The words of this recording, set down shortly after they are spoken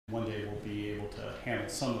one day we'll be able to handle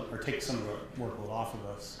some of, or take some of the workload off of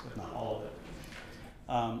us, if not all of it.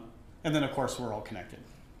 And then of course we're all connected,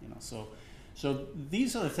 you know. So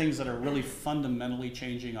these are the things that are really fundamentally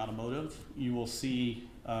changing automotive. You will see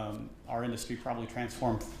our industry probably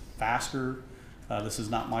transform faster. This is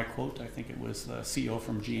not my quote. I think it was the CEO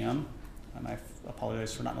from GM, and I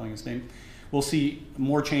apologize for not knowing his name. We'll see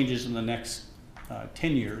more changes in the next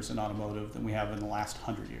 10 years in automotive than we have in the last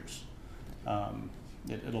 100 years.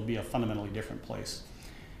 It'll be a fundamentally different place.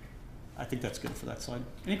 I think that's good for that slide.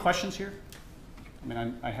 Any questions here? I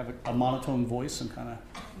mean, I have a monotone voice. I'm kind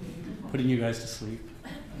of putting you guys to sleep.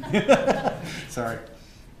 Sorry.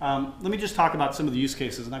 Let me just talk about some of the use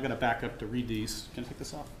cases, and I'm going to back up to read these. Can I take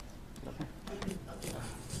this off?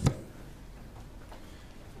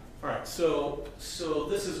 All right, so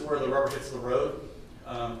this is where the rubber hits the road.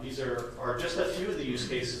 These are just a few of the use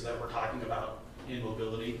cases that we're talking about in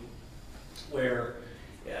mobility, where,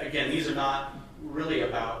 again, these are not really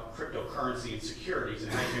about cryptocurrency and securities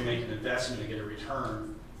and how you can make an investment and get a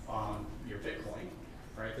return on your Bitcoin,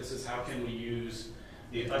 right? This is how can we use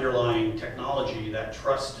the underlying technology, that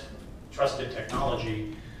trusted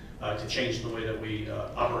technology, to change the way that we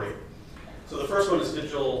operate. So the first one is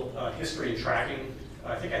digital history and tracking.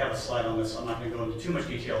 I think I have a slide on this. I'm not going to go into too much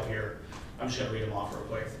detail here. I'm just going to read them off real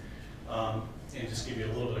quick and just give you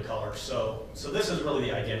a little bit of color. So this is really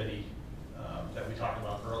the identity that we talked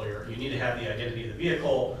about earlier. You need to have the identity of the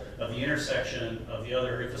vehicle, of the intersection, of the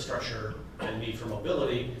other infrastructure that you need for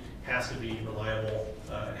mobility. Has to be reliable,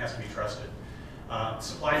 it has to be trusted.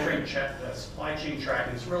 Supply chain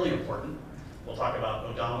tracking is really important. We'll talk about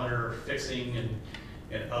odometer fixing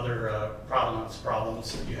and other problems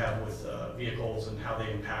that you have with vehicles and how they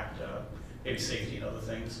impact maybe safety and other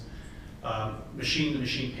things.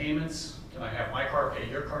 Machine-to-machine payments. Can I have my car pay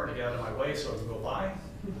your car to get out of my way so I can go by?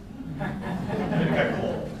 Kind of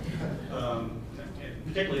cool. And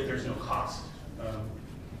particularly if there's no cost,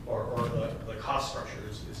 or the cost structure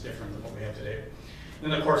is different than what we have today.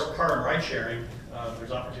 And then of course, car and ride sharing,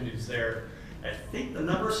 there's opportunities there. I think the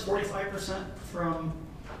number is 45% from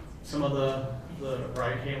some of the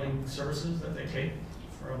ride hailing services that they take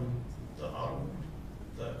from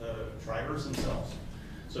the drivers themselves.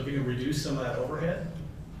 So if you can reduce some of that overhead,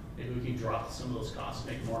 maybe we can drop some of those costs,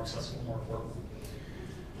 make it more accessible, more affordable.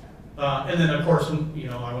 And then of course, you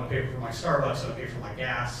know, I want to pay for my Starbucks, I want to pay for my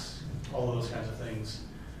gas, all of those kinds of things.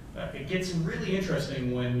 It gets really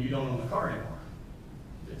interesting when you don't own the car anymore.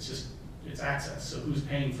 It's access. So who's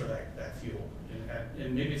paying for that fuel?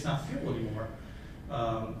 And maybe it's not fuel anymore.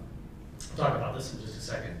 We'll talk about this in just a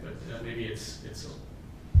second, but maybe it's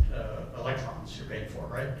electrons you're paying for,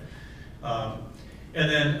 right? And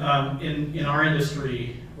then in our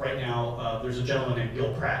industry right now, there's a gentleman named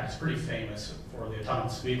Gil Pratt. He's pretty famous for the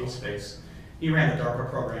autonomous vehicle space. He ran the DARPA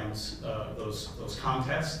programs, those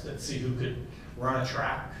contests that see who could run a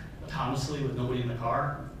track autonomously with nobody in the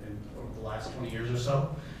car over the last 20 years or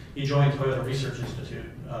so. He joined Toyota Research Institute.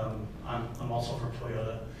 I'm also from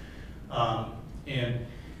Toyota. And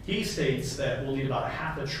he states that we'll need about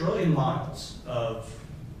 500 billion miles of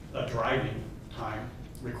driving time,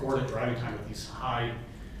 recorded driving time with these highly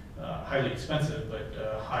expensive but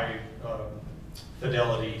high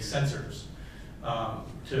fidelity sensors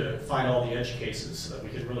to find all the edge cases so that we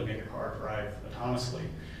can really make a car drive autonomously.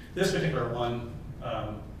 This particular one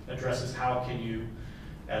addresses how can you,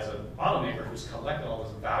 as an automaker who's collected all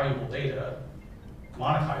this valuable data,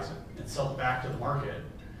 monetize it and sell it back to the market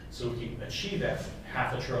so we can achieve that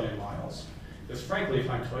 500 billion miles. Because frankly, if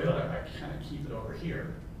I'm Toyota, I kind of keep it over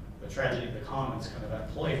here. The tragedy of the commons kind of at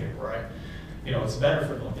play here, where it's better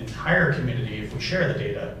for the entire community if we share the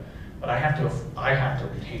data, but I have to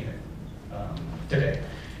retain it today.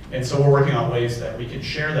 And so we're working on ways that we can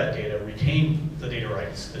share that data, retain the data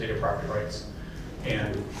rights, the data property rights,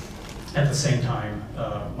 and at the same time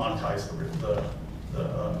monetize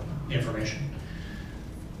the information.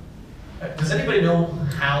 Does anybody know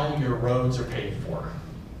how your roads are paid for?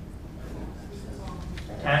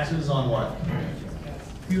 Taxes on what?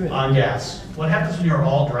 On gas. What happens when you're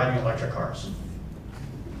all driving electric cars?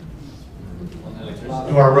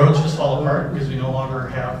 Do our roads just fall apart because we no longer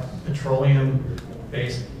have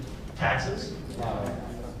petroleum-based taxes?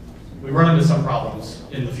 We run into some problems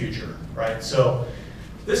in the future, right? So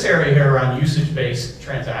this area here around usage-based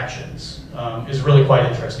transactions is really quite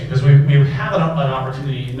interesting because we have an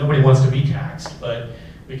opportunity. Nobody wants to be taxed, but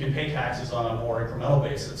we can pay taxes on a more incremental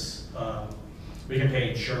basis. We can pay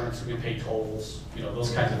insurance, we can pay tolls,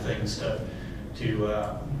 those kinds of things to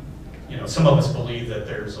some of us believe that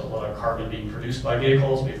there's a lot of carbon being produced by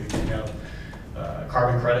vehicles. Maybe we can have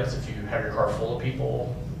carbon credits if you have your car full of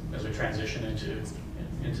people as we transition into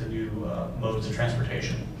new modes of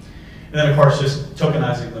transportation. And then of course just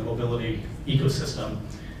tokenizing the mobility ecosystem,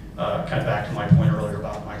 kind of back to my point earlier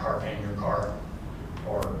about my car paying your car,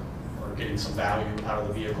 or getting some value out of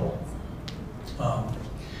the vehicle.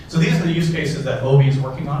 So these are the use cases that Moby is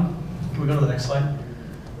working on. Can we go to the next slide?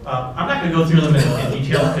 I'm not going to go through them in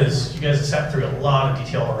detail because you guys have sat through a lot of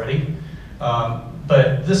detail already.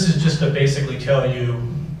 But this is just to basically tell you,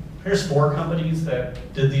 here's 4 companies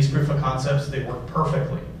that did these proof of concepts. They work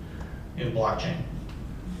perfectly in blockchain.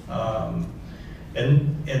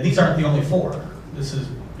 And these aren't the only 4. This is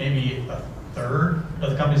maybe a third of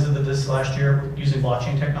the companies that did this last year using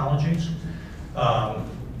blockchain technologies.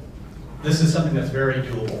 This is something that's very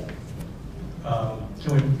doable.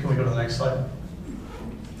 Can we go to the next slide?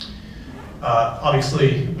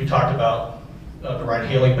 Obviously, we talked about the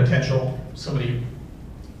ride-hailing potential. Somebody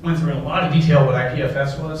went through in a lot of detail what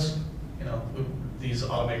IPFS was. You know, these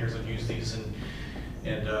automakers have used these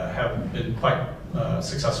and have been quite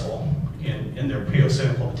successful in their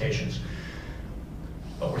POC implementations.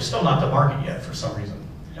 But we're still not to market yet for some reason.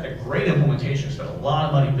 Had a great implementation, spent a lot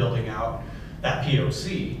of money building out that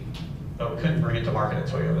POC, but we couldn't bring it to market at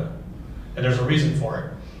Toyota. And there's a reason for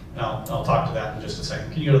it. And I'll talk to that in just a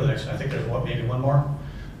second. Can you go to the next one? I think there's maybe one more.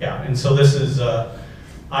 Yeah, and so this is IBM,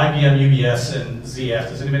 UBS, and ZF.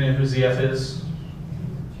 Does anybody know who ZF is?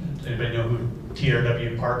 Does anybody know who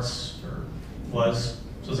TRW Parts was?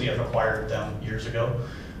 So ZF acquired them years ago.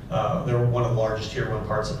 They were one of the largest tier 1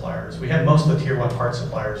 part suppliers. We had most of the tier 1 part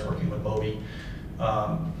suppliers working with Moby.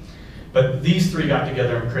 But these 3 got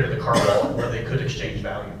together and created the car wallet where they could exchange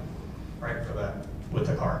value, right, for that with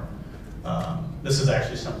the car. This is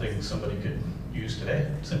actually something somebody could use today.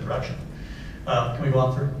 It's in production. Can we go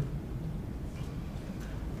on through?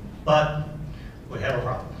 But we have a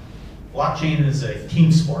problem. Blockchain is a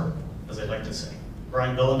team sport, as I like to say.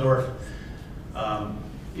 Brian Bellendorf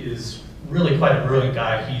is really quite a brilliant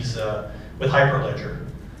guy. He's with Hyperledger.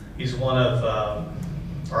 He's one of,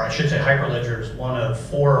 or I should say Hyperledger is one of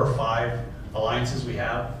 4 or 5 alliances we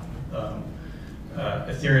have.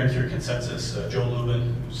 Ethereum through Consensus, Joe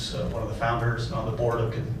Lubin, who's one of the founders and on the board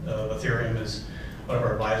of Ethereum, is one of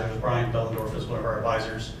our advisors. Brian Bellendorf is one of our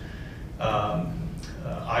advisors.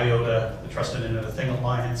 IOTA, the Trusted Internet of Things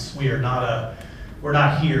Alliance. We're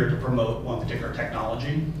not here to promote one particular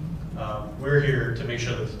technology. We're here to make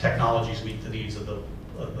sure that the technologies meet the needs of the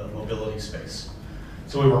mobility space.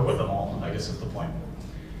 So we work with them all, I guess is the point.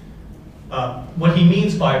 What he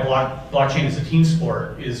means by blockchain as a team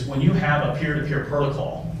sport is when you have a peer-to-peer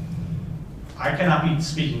protocol, I cannot be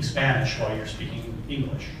speaking Spanish while you're speaking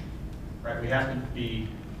English, right? We have to be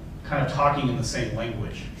kind of talking in the same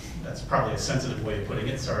language. That's probably a sensitive way of putting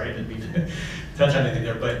it. Sorry, I didn't mean to touch on anything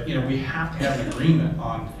there, but you know, we have to have an agreement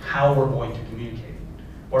on how we're going to communicate.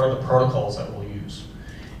 What are the protocols that we'll use?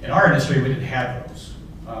 In our industry, we didn't have those.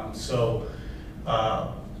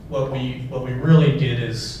 What we really did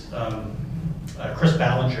is Chris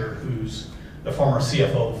Ballinger, who's the former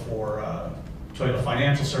CFO for Toyota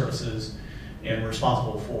Financial Services and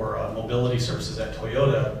responsible for mobility services at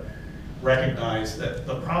Toyota, recognized that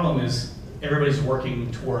the problem is everybody's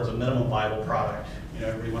working towards a minimum viable product. You know,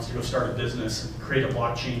 everybody wants to go start a business and create a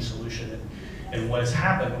blockchain solution. And what has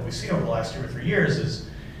happened, what we've seen over the last 2 or 3 years is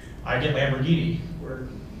I get Lamborghini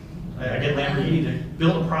to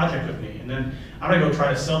build a project with me, and then I'm gonna go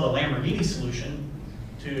try to sell the Lamborghini solution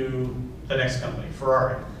to the next company,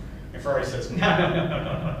 Ferrari. And Ferrari says,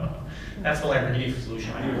 no. That's the Lamborghini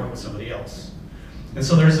solution. I need to work with somebody else. And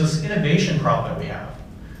so there's this innovation problem that we have.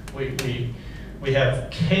 We have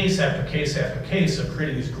case after case after case of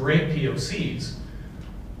creating these great POCs,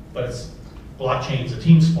 but it's blockchain's a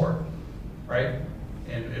team sport, right?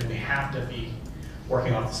 And we have to be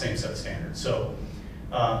working off the same set of standards. So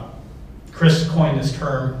Chris coined this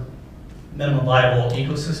term minimum viable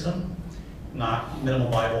ecosystem, not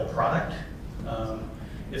minimum viable product.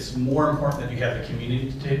 It's more important that you have the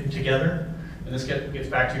community together. And this gets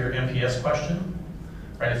back to your MPS question,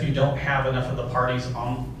 right? If you don't have enough of the parties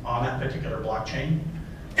on that particular blockchain,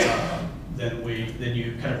 then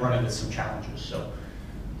you kind of run into some challenges. So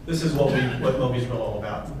this is what Moby's really all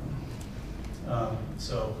about.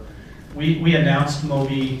 So we announced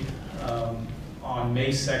Moby on May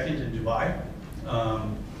 2nd in Dubai.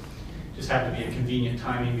 Just happened to be a convenient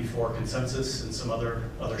timing before Consensus and some other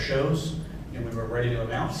shows, and we were ready to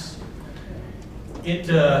announce. It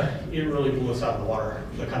really blew us out of the water,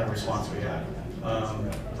 the kind of response we had.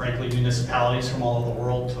 Frankly, municipalities from all over the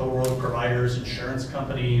world, toll road providers, insurance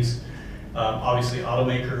companies, obviously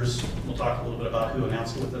automakers. We'll talk a little bit about who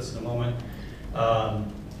announced it with us in a moment.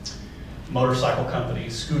 Motorcycle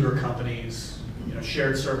companies, scooter companies,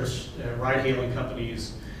 shared service ride-hailing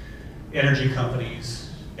companies, energy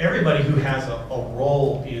companies, everybody who has a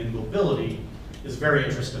role in mobility is very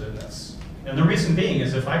interested in this. And the reason being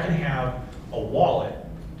is if I can have a wallet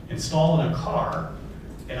installed in a car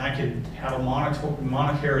and I can have a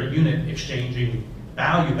monetary unit exchanging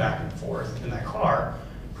value back and forth in that car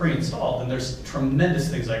pre-installed, then there's tremendous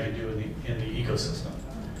things I can do in the ecosystem.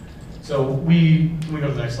 So can we go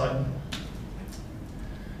to the next slide?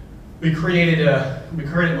 We created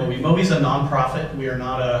Mobi. Mobi's a nonprofit. We are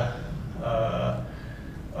not a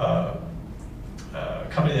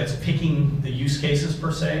company that's picking the use cases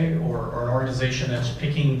per se, or an organization that's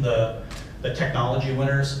picking the technology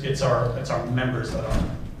winners. It's our members that are.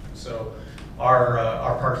 So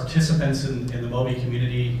our participants in the Mobi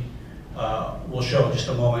community we'll show in just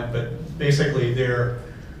a moment, but basically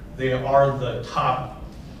they are the top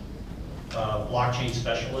blockchain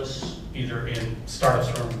specialists, either in startups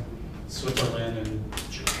from Switzerland and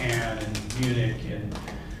Japan and Munich and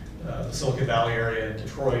the Silicon Valley area, and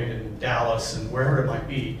Detroit and Dallas and wherever it might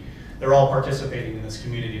be. They're all participating in this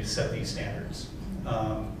community to set these standards.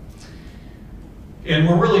 And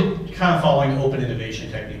we're really kind of following open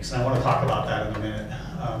innovation techniques, and I want to talk about that in a minute.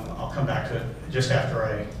 I'll come back to it just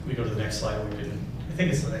after we go to the next slide. I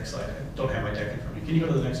think it's the next slide. I don't have my deck in front of me. Can you go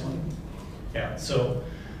to the next one? Yeah. So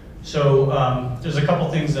there's a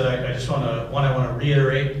couple things that I just want to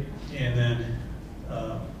reiterate, and then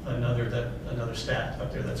another stat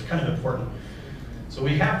up there that's kind of important. So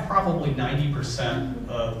we have probably 90%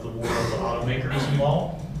 of the world's automakers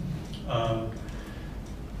involved.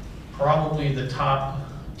 Probably the top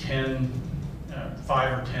 10,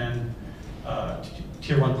 5 or 10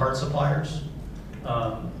 tier 1 part suppliers.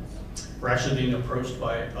 We're actually being approached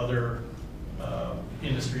by other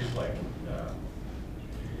industries like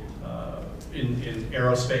in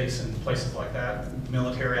aerospace and places like that,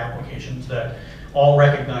 military applications, that all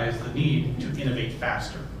recognize the need to innovate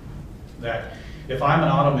faster. That if I'm an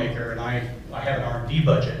automaker and I have an R&D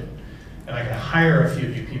budget and I can hire a few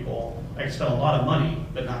new people, I can spend a lot of money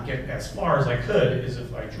but not get as far as I could as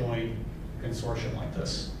if I join a consortium like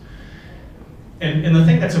this. And the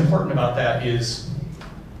thing that's important about that is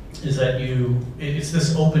that it's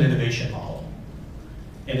this open innovation model.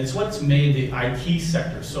 And it's what's made the IT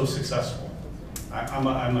sector so successful. I'm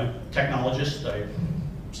a technologist. I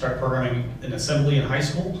started programming in assembly in high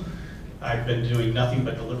school. I've been doing nothing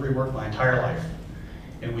but delivery work my entire life.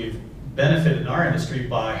 And we've benefited in our industry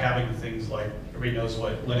by having things like, everybody knows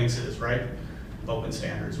what Linux is, right? Open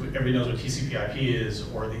standards. Everybody knows what TCP/IP is,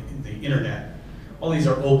 or the internet. All these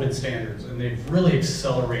are open standards, and they've really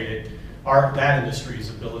accelerated that industry's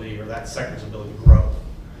ability, or that sector's ability to grow.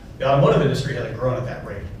 The automotive industry hasn't grown at that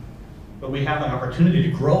rate, but we have an opportunity to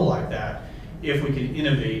grow like that if we can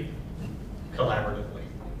innovate collaboratively,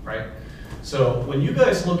 right? So when you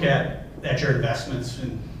guys look at your investments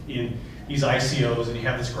in these ICOs, and you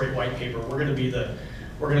have this great white paper, we're going to be the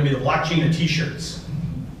blockchain of t-shirts.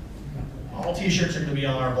 All t-shirts are going to be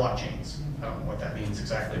on our blockchains. I don't know what that means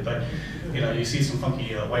exactly, but you see some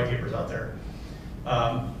funky white papers out there.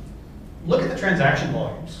 Look at the transaction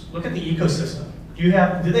volumes. Look at the ecosystem. Do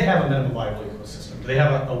they have a minimum viable ecosystem? Do they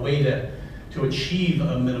have a way to achieve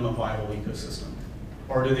a minimum viable ecosystem?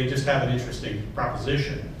 Or do they just have an interesting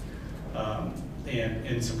proposition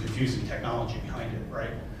and some confusing technology behind it,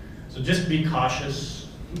 right? So just be cautious,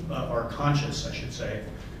 or conscious, I should say,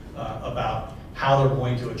 about how they're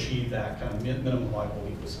going to achieve that kind of minimum viable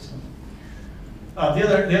ecosystem.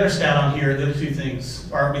 The other stat on here, the other two things,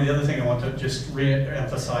 the other thing I want to just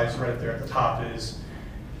re-emphasize right there at the top is,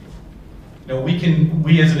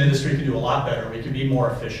 we as an industry can do a lot better. We can be more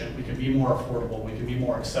efficient. We can be more affordable. We can be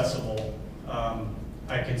more accessible.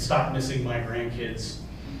 I can stop missing my grandkids'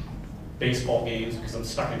 baseball games because I'm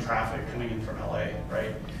stuck in traffic coming in from LA,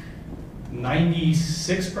 right?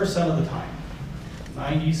 96% of the time,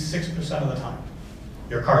 96% of the time,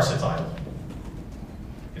 your car sits idle.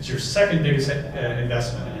 It's your second biggest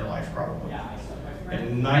investment in your life, probably.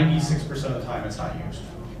 And 96% of the time, it's not used.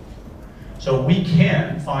 So we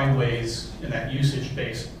can find ways in that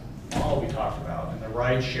usage-based model we talked about, and the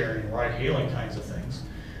ride-sharing, ride-hailing kinds of things,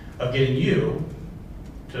 of getting you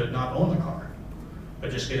to not own the car, but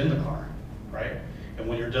just get in the car, right? And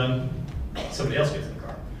when you're done, somebody else gets in the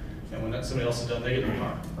car. And when somebody else is done, they get in the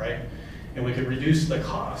car, right? And we could reduce the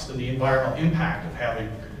cost and the environmental impact of having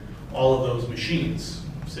all of those machines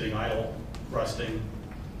sitting idle, rusting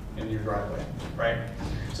in your driveway, right?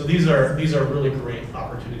 So these are really great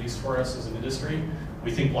opportunities for us as an industry.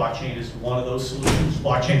 We think blockchain is one of those solutions.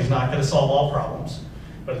 Blockchain is not going to solve all problems,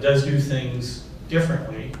 but it does do things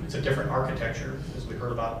differently. It's a different architecture, as we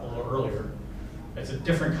heard about a little earlier. It's a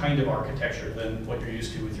different kind of architecture than what you're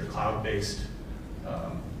used to with your cloud-based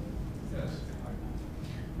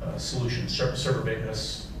solutions,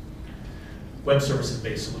 server-based, web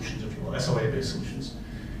services-based solutions, if you will, SOA-based solutions.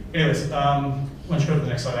 Anyways, why don't you go to the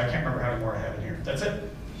next slide? I can't remember how many more I have in here. That's it.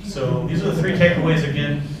 So these are the 3 takeaways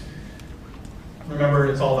again. Remember,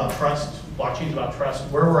 it's all about trust. Blockchain is about trust.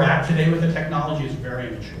 Where we're at today with the technology is very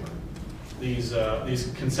immature. These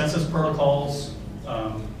consensus protocols,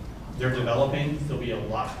 they're developing. There'll be a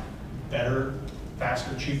lot better,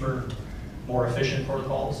 faster, cheaper, more efficient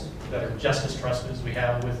protocols that are just as trusted as we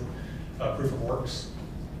have with proof of works.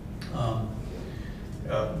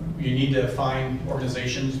 You need to find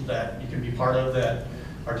organizations that you can be part of that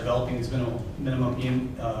are developing these minimum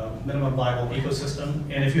viable ecosystem.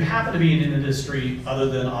 And if you happen to be in an industry other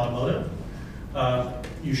than automotive,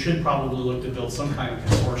 you should probably look to build some kind of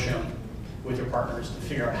consortium with your partners to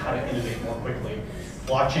figure out how to innovate more quickly.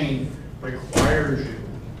 Blockchain requires you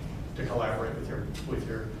to collaborate with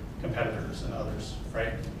your competitors and others,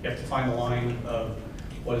 right? You have to find the line of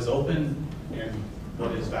what is open and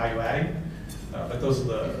what is value adding. But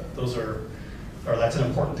that's an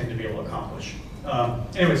important thing to be able to accomplish.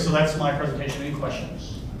 Anyway, so that's my presentation. Any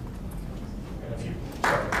questions? Got a few.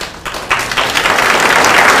 Sorry.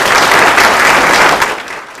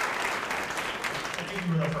 I think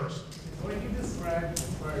you were there first. When you described as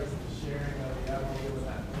far as the sharing of the algorithm with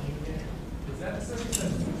that thing, is that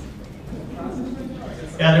something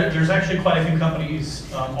that's Yeah, there's actually quite a few companies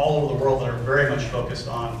all over the world that are very much focused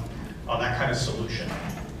on that kind of solution.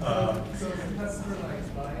 So is the customer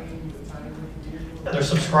like buying the time with the vehicle? They're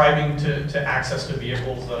subscribing to access to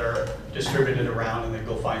vehicles that are distributed around, and they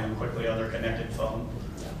go find them quickly on their connected phone,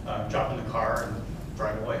 drop in the car and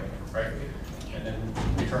drive away, right? And then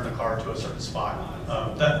return the car to a certain spot.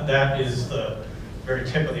 That is the very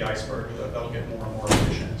tip of the iceberg. That'll get more and more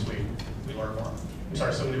efficient as we learn more. I'm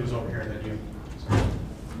sorry, somebody was over here and then you. Sorry.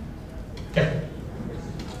 Yeah.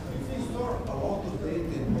 If you store a lot of data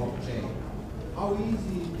in blockchain, how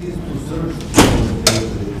easy it is to search for the data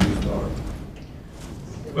that you store?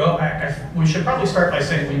 Well, we should probably start by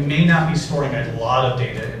saying we may not be storing a lot of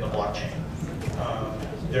data in the blockchain.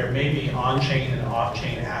 There may be on-chain and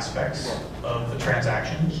off-chain aspects of the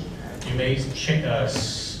transactions. You may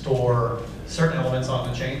store certain elements on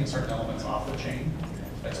the chain and certain elements off the chain.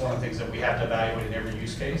 That's one of the things that we have to evaluate in every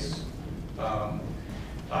use case.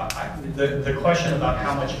 The question about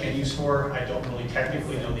how much can you store, I don't really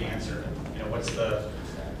technically know the answer. You know, what's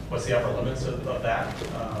the upper limits of that?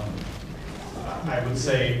 I would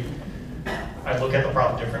say I look at the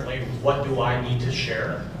problem differently. What do I need to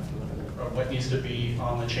share? Or what needs to be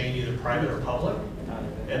on the chain, either private or public?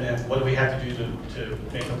 And then what do we have to do to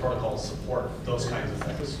make the protocol support those kinds of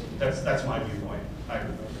things? That's my viewpoint.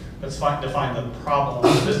 Let's define the problem,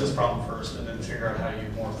 the business problem first, and then figure out how to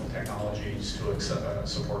use more of the technologies to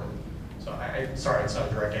support it. So sorry, it's not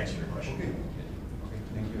a direct answer to your question. Okay,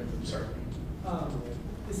 thank you. Sorry.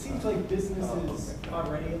 It seems like businesses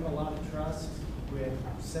already have a lot of trust with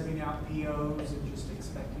sending out POs and just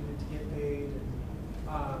expecting it to get paid.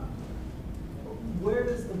 Where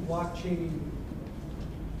does the blockchain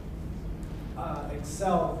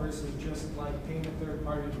excel versus just like paying a third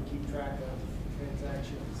party to keep track of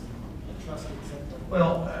transactions and trusting something?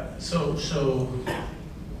 Well,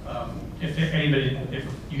 if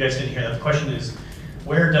you guys didn't hear that, the question is,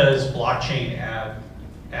 where does blockchain add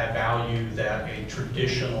value that a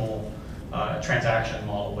traditional transaction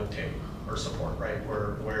model would take or support, right?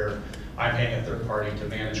 Where I'm paying a third party to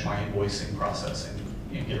manage my invoicing process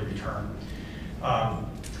and get a return.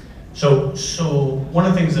 So one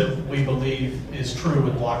of the things that we believe is true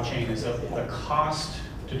with blockchain is that the cost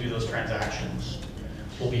to do those transactions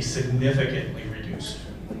will be significantly reduced.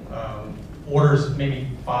 Maybe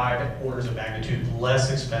 5 orders of magnitude less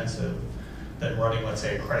expensive than running, let's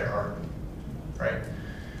say, a credit card, right?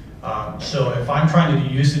 So if I'm trying to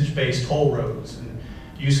do usage-based toll roads and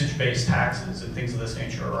usage-based taxes and things of this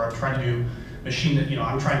nature, or I'm trying to do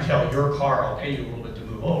I'm trying to tell your car I'll pay you a little bit to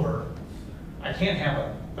move over, I can't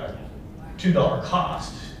have a $2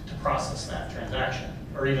 cost to process that transaction,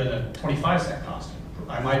 or even a 25-cent cost.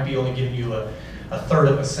 I might be only giving you a third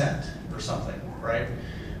of a cent or something, right?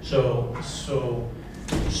 So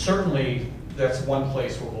certainly that's one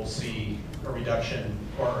place where we'll see a reduction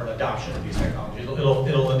or an adoption of these technologies.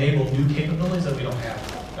 It'll enable new capabilities that we don't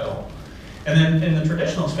have at all. And then in the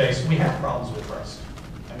traditional space, we have problems with trust.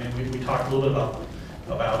 I mean, we talked a little bit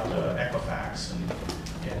about Equifax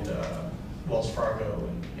and Wells Fargo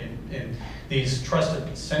and these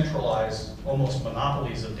trusted, centralized, almost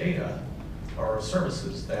monopolies of data or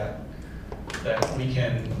services that we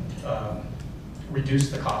can reduce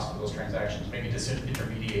the cost of those transactions, maybe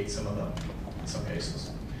disintermediate some of them in some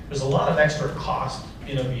cases. There's a lot of extra cost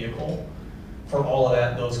in a vehicle for all of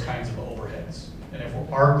that, those kinds of overheads. And if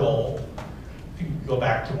our goal, if you can go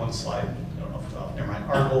back to one slide, I don't know if, never mind.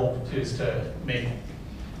 Our goal is to make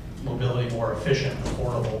mobility more efficient,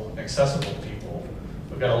 affordable, and accessible to people.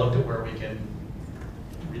 We've got to look at where we can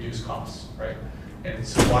reduce costs, right? And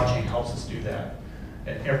so blockchain helps us do that.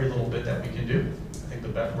 And every little bit that we can do, I think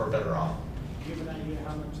we're better off. Do you have an idea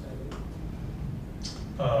how much that is?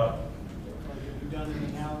 Uh, Like, have you done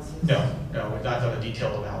an analysis? No, we've not done a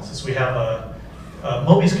detailed analysis. We have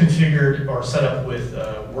Moby's configured or set up with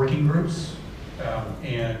working groups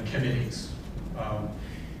and committees.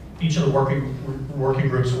 Each of the working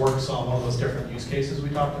groups works on one of those different use cases we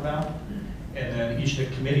talked about, and then each of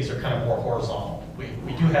the committees are kind of more horizontal.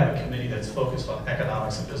 We do have a committee that's focused on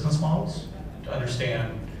economics and business models to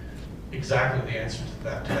understand exactly the answer to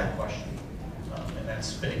that question, and that's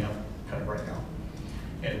spinning up kind of right now.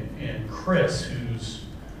 And Chris, who's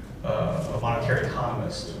a monetary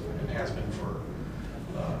economist and has been for,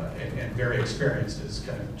 and very experienced, is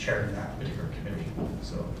kind of chairing that particular committee.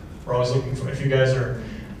 So we're always looking for, if you guys are,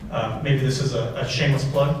 maybe this is a shameless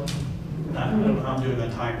plug, I don't know how I'm doing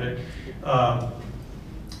that time, but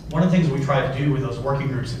one of the things we try to do with those working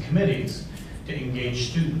groups and committees to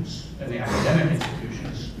engage students in the academic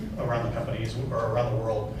institutions around the companies or around the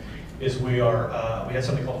world is we have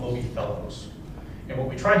something called Moby Fellows. And what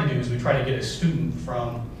we try to do is we try to get a student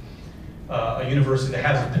from a university that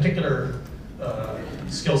has a particular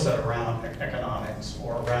skill set around economics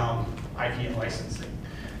or around IP and licensing,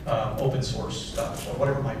 open source stuff, or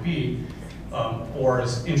whatever it might be, or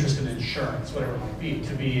is interested in insurance, whatever it might be,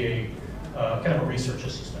 to be a kind of a research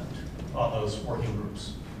assistant on those working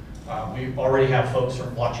groups. We already have folks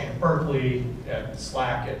from blockchain at Berkeley, at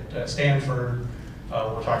Slack at Stanford.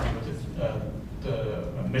 We're talking with the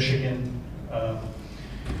Michigan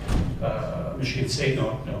State,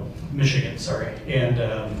 Michigan, sorry, and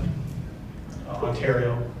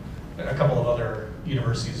Ontario, a couple of other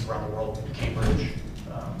universities around the world, Cambridge,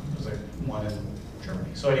 there's like one in Germany.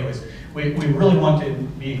 So anyways, we really want to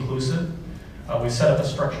be inclusive. We set up a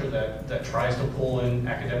structure that tries to pull in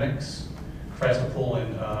academics, tries to pull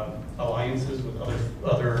in alliances with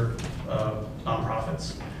other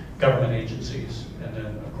nonprofits, government agencies, and then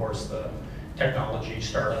of course the technology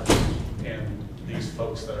startups and these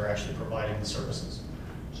folks that are actually providing the services.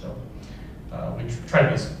 So we try to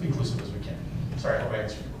be as inclusive as we can. Sorry, I hope I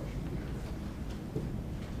answered your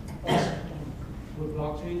question. With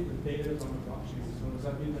blockchain, the data is on the blockchain, so does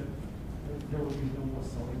that mean that there will be no more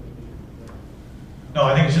selling the data? No,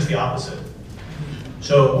 I think it's just the opposite.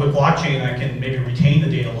 So with blockchain, I can maybe retain the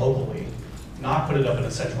data locally, not put it up in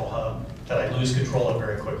a central hub that I lose control of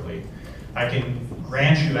very quickly. I can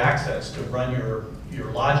grant you access to run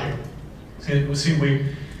your logic.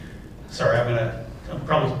 Sorry, I'm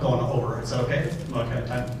probably going over. Is that okay? Okay,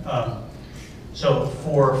 time. So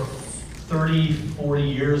for 30, 40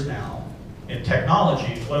 years now, in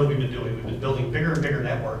technology, what have we been doing? We've been building bigger and bigger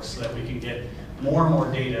networks so that we can get more and more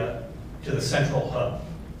data to the central hub.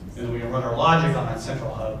 And then we can run our logic on that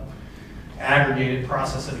central hub, aggregate it,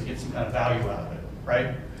 process it, and get some kind of value out of it,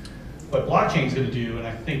 right? What blockchain is going to do, and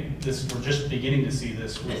I think we're just beginning to see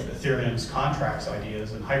this with Ethereum's contracts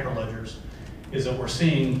ideas and hyperledgers, is that we're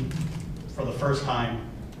seeing for the first time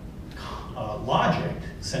logic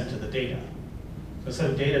sent to the data. So instead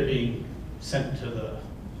of data being sent to the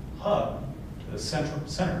hub, to the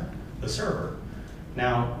center, the server,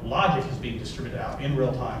 now logic is being distributed out in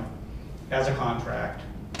real time as a contract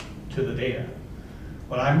to the data.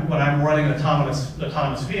 When I'm running an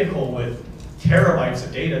autonomous vehicle with terabytes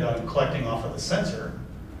of data that I'm collecting off of the sensor,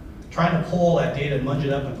 trying to pull that data and munge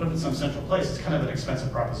it up and put it in some central place is kind of an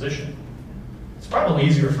expensive proposition. It's probably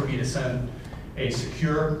easier for me to send a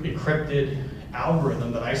secure, encrypted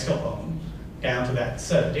algorithm that I still own down to that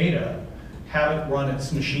set of data, have it run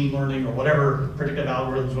its machine learning or whatever predictive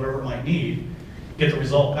algorithms, whatever it might need, get the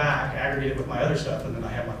result back, aggregate it with my other stuff, and then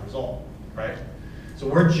I have my result, right? So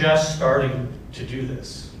we're just starting to do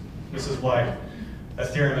this. This is why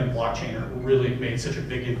Ethereum and blockchain are really made such a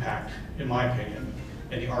big impact, in my opinion,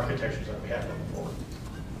 in the architectures that we have going forward.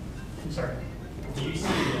 I'm sorry. Do you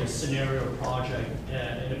see a scenario project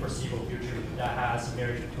in the foreseeable future that has a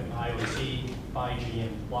marriage between IoT, 5G,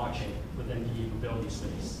 and blockchain within the mobility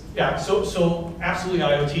space? Yeah, so absolutely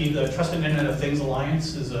IoT. The Trusted Internet of Things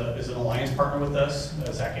Alliance is an alliance partner with us.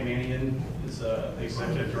 Zach Amanian is the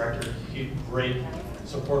executive director. He's a great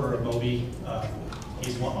supporter of Moby.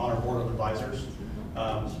 He's on our board of advisors.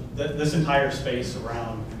 This entire space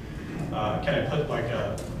around, can I put like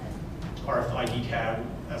a RFID tag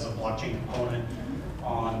as a blockchain component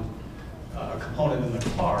on a component in the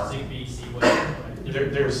car? ZigBee,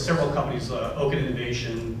 Z-Wave, There's several companies, Oak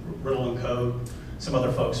Innovation, Riddle and Code, some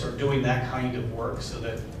other folks are doing that kind of work so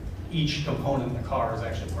that each component in the car is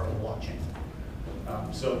actually part of the blockchain.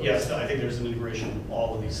 So yes, I think there's an integration of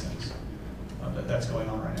all of these things that's going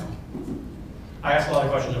on right now. I asked a lot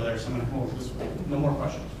of questions over there, so I'm going to come over this way. No more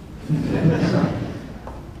questions.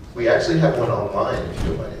 We actually have one online, if you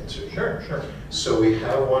don't mind answering. Sure, sure. So we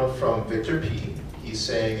have one from Victor P. He's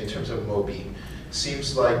saying, in terms of Mobi,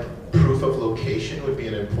 seems like proof of location would be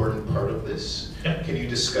an important part of this. Yep. Can you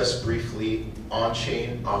discuss briefly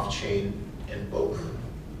on-chain, off-chain, and both?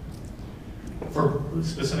 For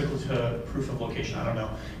specifically to proof of location, I don't know.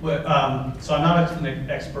 So I'm not an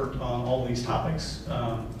expert on all these topics,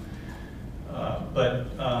 but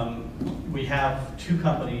we have two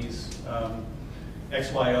companies,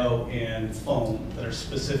 XYO and Foam, that are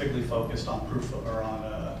specifically focused on proof of, or on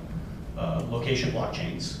location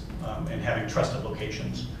blockchains and having trusted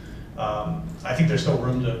locations. I think there's still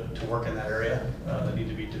room to work in that area that need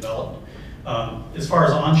to be developed. As far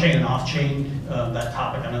as on-chain and off-chain, that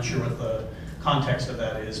topic, I'm not sure what the context of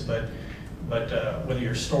that is, but whether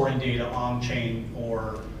you're storing data on-chain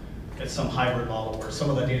or it's some hybrid model where some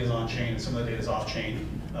of that data is on-chain and some of the data is off-chain,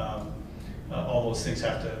 all those things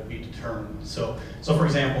have to be determined. So for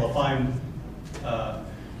example, if I'm,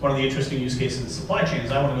 one of the interesting use cases in supply chain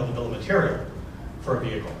is I want to know the bill of material for a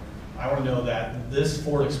vehicle. I want to know that this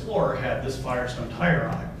Ford Explorer had this Firestone tire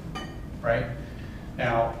on it, right?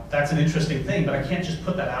 Now, that's an interesting thing, but I can't just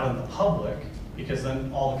put that out in the public, because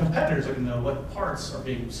then all the competitors are going to know what parts are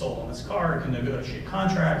being sold on this car, can negotiate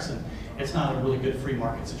contracts, and it's not a really good free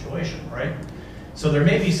market situation, right? So there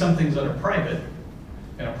may be some things that are private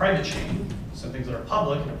in a private chain, some things that are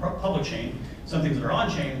public in a public chain, some things that are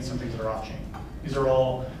on-chain, and some things that are off-chain. These are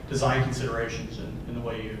all design considerations in the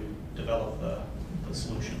way you develop the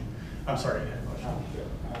solution. I'm sorry, you had a question.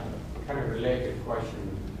 Kind of related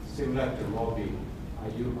question, similar to Mobi. Are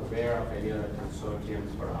you aware of any other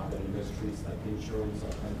consortiums for other industries like insurance or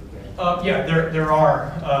healthcare? Yeah, there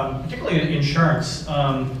are, particularly in insurance.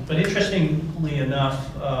 But interestingly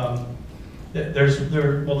enough, there's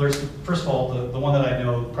first of all, the one that I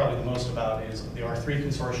know probably the most about is the R3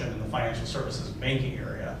 consortium in the financial services banking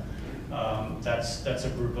area. That's a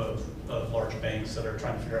group of large banks that are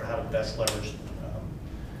trying to figure out how to best leverage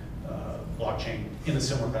blockchain in a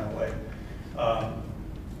similar kind of way.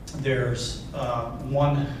 There's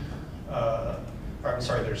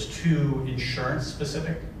there's two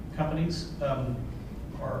insurance-specific companies,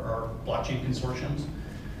 or blockchain consortiums.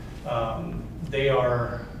 They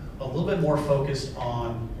are a little bit more focused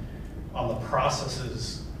on the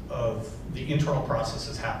processes of the internal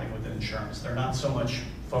processes happening within insurance. They're not so much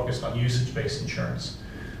focused on usage-based insurance.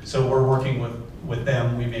 So we're working with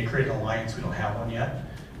them. We may create an alliance. We don't have one yet.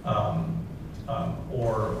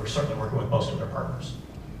 Or we're certainly working with most of their partners.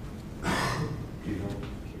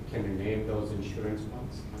 Can you name those insurance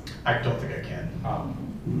ones? I don't think I can.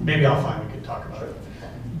 Maybe I'll find, we can talk about it.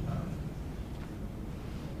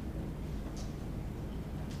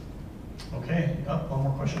 Okay, one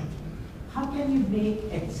more question. How can you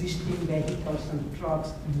make existing vehicles and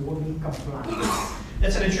trucks more compliant?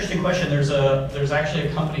 That's an interesting question. There's actually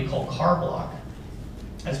a company called CarBlock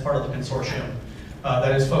as part of the consortium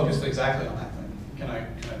that is focused exactly on that thing. Can I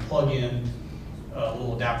plug in a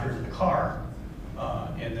little adapter to the car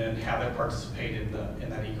and then have it participate in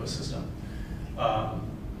that ecosystem?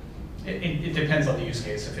 It depends on the use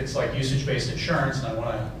case. If it's like usage-based insurance and I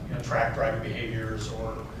want to track driver behaviors,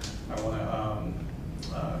 or I want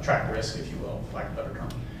to track risk, if you will, for lack of a better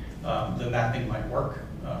term, then that thing might work.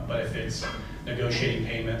 But if it's negotiating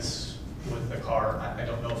payments with the car, I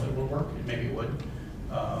don't know if it would work. Maybe it would.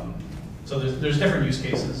 So there's different use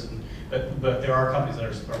cases, but there are companies that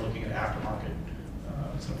are looking at aftermarket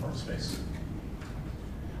support space.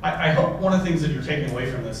 I hope one of the things that you're taking away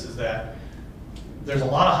from this is that there's a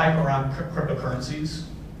lot of hype around cryptocurrencies,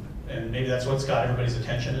 and maybe that's what's got everybody's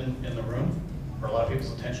attention in the room, or a lot of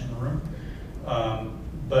people's attention in the room.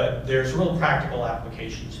 But there's real practical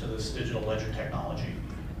applications to this digital ledger technology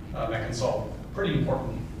that can solve pretty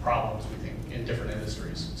important problems, we think, in different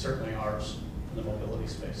industries, certainly ours in the mobility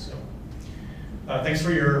space. So thanks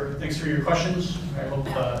for your questions. I hope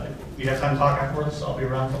if you have time to talk afterwards, I'll be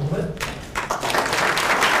around for a little bit.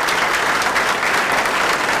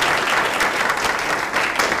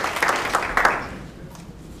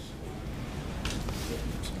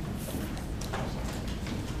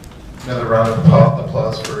 Another round of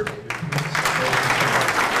applause for David.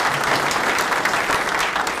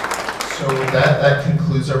 So with that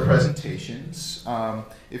concludes our presentations.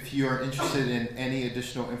 If you are interested in any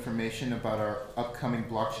additional information about our upcoming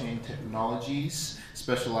blockchain technologies,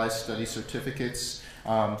 specialized study certificates,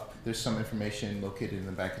 There's some information located in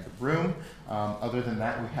the back of the room. Other than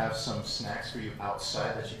that, we have some snacks for you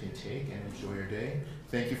outside that you can take and enjoy your day.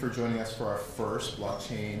 Thank you for joining us for our first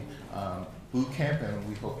blockchain boot camp, and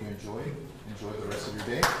we hope you enjoy the rest of your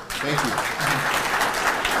day. Thank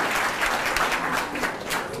you.